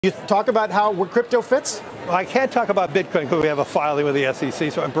You talk about how where crypto fits? Well, I can't talk about Bitcoin because we have a filing with the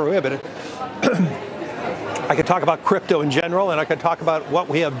SEC, so I'm prohibited. I can talk about crypto in general, and I can talk about what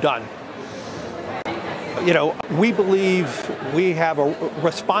we have done. You know, we believe we have a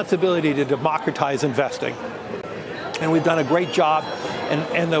responsibility to democratize investing. And we've done a great job,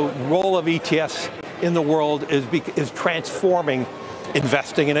 and the role of ETFs in the world is transforming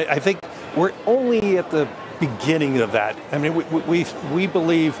investing. And I think we're only at the beginning of that. I mean, we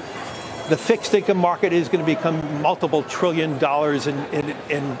believe the fixed income market is going to become multiple $1 trillion in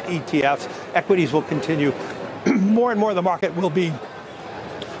ETFs. Equities will continue. More and more of the market will be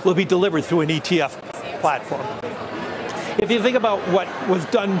delivered through an ETF platform. If you think about what was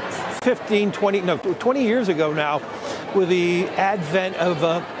done 20 years ago now with the advent of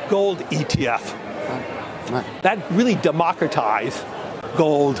a gold ETF, that really democratized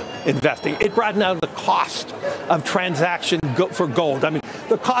gold investing. It brought down the cost of transaction for gold. I mean,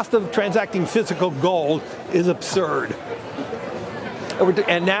 the cost of transacting physical gold is absurd.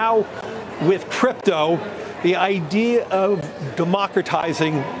 And now with crypto, the idea of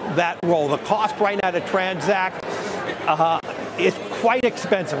democratizing that role, the cost right now to transact is quite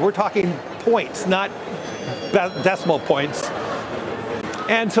expensive. We're talking points, not decimal points.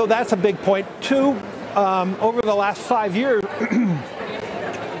 And so that's a big point. Two, over the last 5 years,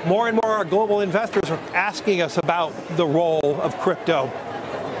 more and more our global investors are asking us about the role of crypto.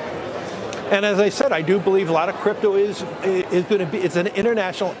 And as I said, I do believe a lot of crypto it's an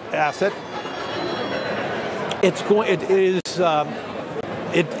international asset. It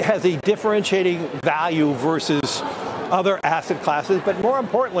has a differentiating value versus other asset classes, but more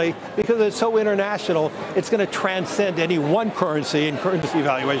importantly, because it's so international, it's going to transcend any one currency and currency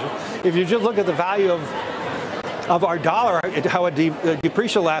valuation. If you just look at the value of our dollar, how it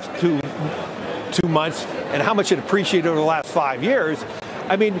depreciated the last two months, and how much it appreciated over the last 5 years,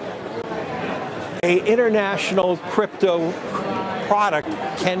 I mean, an international crypto product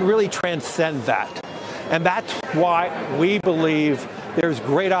can really transcend that. And that's why we believe there's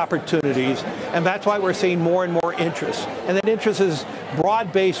great opportunities, and that's why we're seeing more and more interest. And that interest is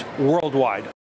broad-based worldwide.